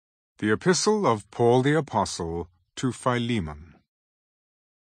The Epistle of Paul the Apostle to Philemon.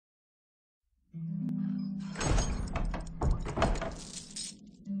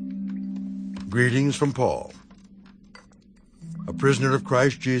 Greetings from Paul, a prisoner of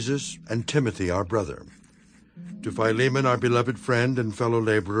Christ Jesus, and Timothy our brother. To Philemon our beloved friend and fellow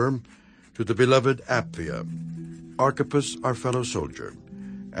laborer, to the beloved Apphia, Archippus our fellow soldier,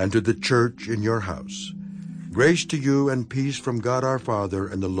 and to the church in your house. Grace to you and peace from God our Father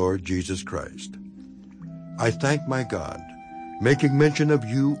and the Lord Jesus Christ. I thank my God, making mention of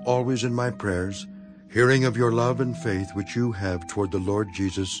you always in my prayers, hearing of your love and faith which you have toward the Lord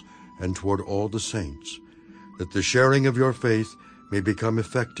Jesus and toward all the saints, that the sharing of your faith may become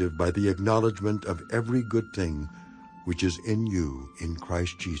effective by the acknowledgement of every good thing which is in you in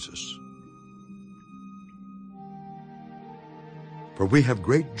Christ Jesus. For we have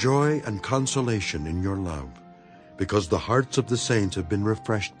great joy and consolation in your love, because the hearts of the saints have been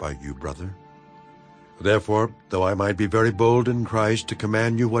refreshed by you, brother. Therefore, though I might be very bold in Christ to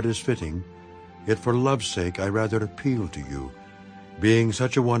command you what is fitting, yet for love's sake I rather appeal to you, being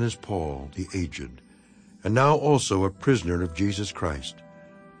such a one as Paul, the aged, and now also a prisoner of Jesus Christ.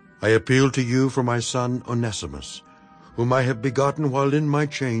 I appeal to you for my son Onesimus, whom I have begotten while in my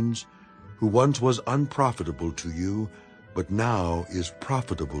chains, who once was unprofitable to you, but now is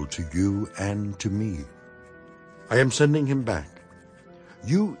profitable to you and to me. I am sending him back.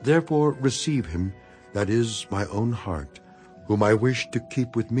 You therefore receive him, that is, my own heart, whom I wish to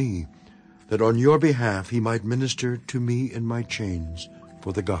keep with me, that on your behalf he might minister to me in my chains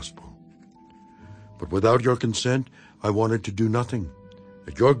for the gospel. But without your consent I wanted to do nothing,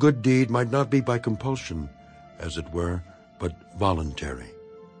 that your good deed might not be by compulsion, as it were, but voluntary.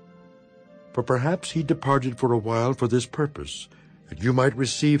 For perhaps he departed for a while for this purpose, that you might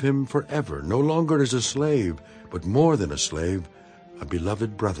receive him forever, no longer as a slave, but more than a slave, a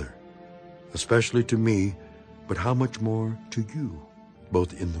beloved brother, especially to me, but how much more to you,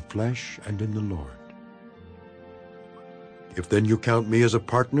 both in the flesh and in the Lord. If then you count me as a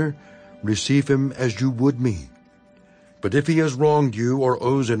partner, receive him as you would me. But if he has wronged you or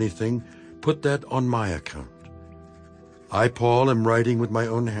owes anything, put that on my account. I, Paul, am writing with my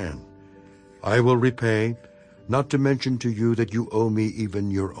own hand. I will repay, not to mention to you that you owe me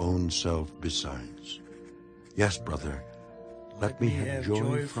even your own self besides. Yes, brother, let me have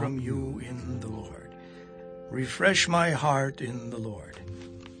joy from you in the Lord. Refresh my heart in the Lord.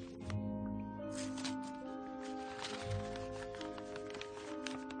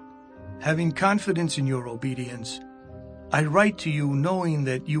 Having confidence in your obedience, I write to you knowing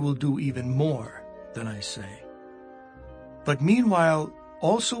that you will do even more than I say. But meanwhile,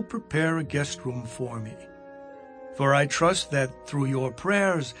 also prepare a guest room for me, for I trust that through your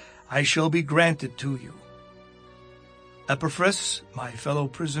prayers I shall be granted to you. Epaphras, my fellow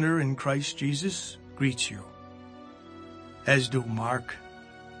prisoner in Christ Jesus, greets you, as do Mark,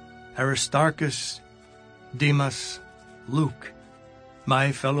 Aristarchus, Demas, Luke,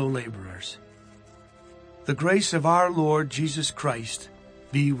 my fellow laborers. The grace of our Lord Jesus Christ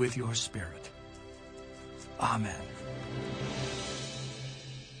be with your spirit. Amen.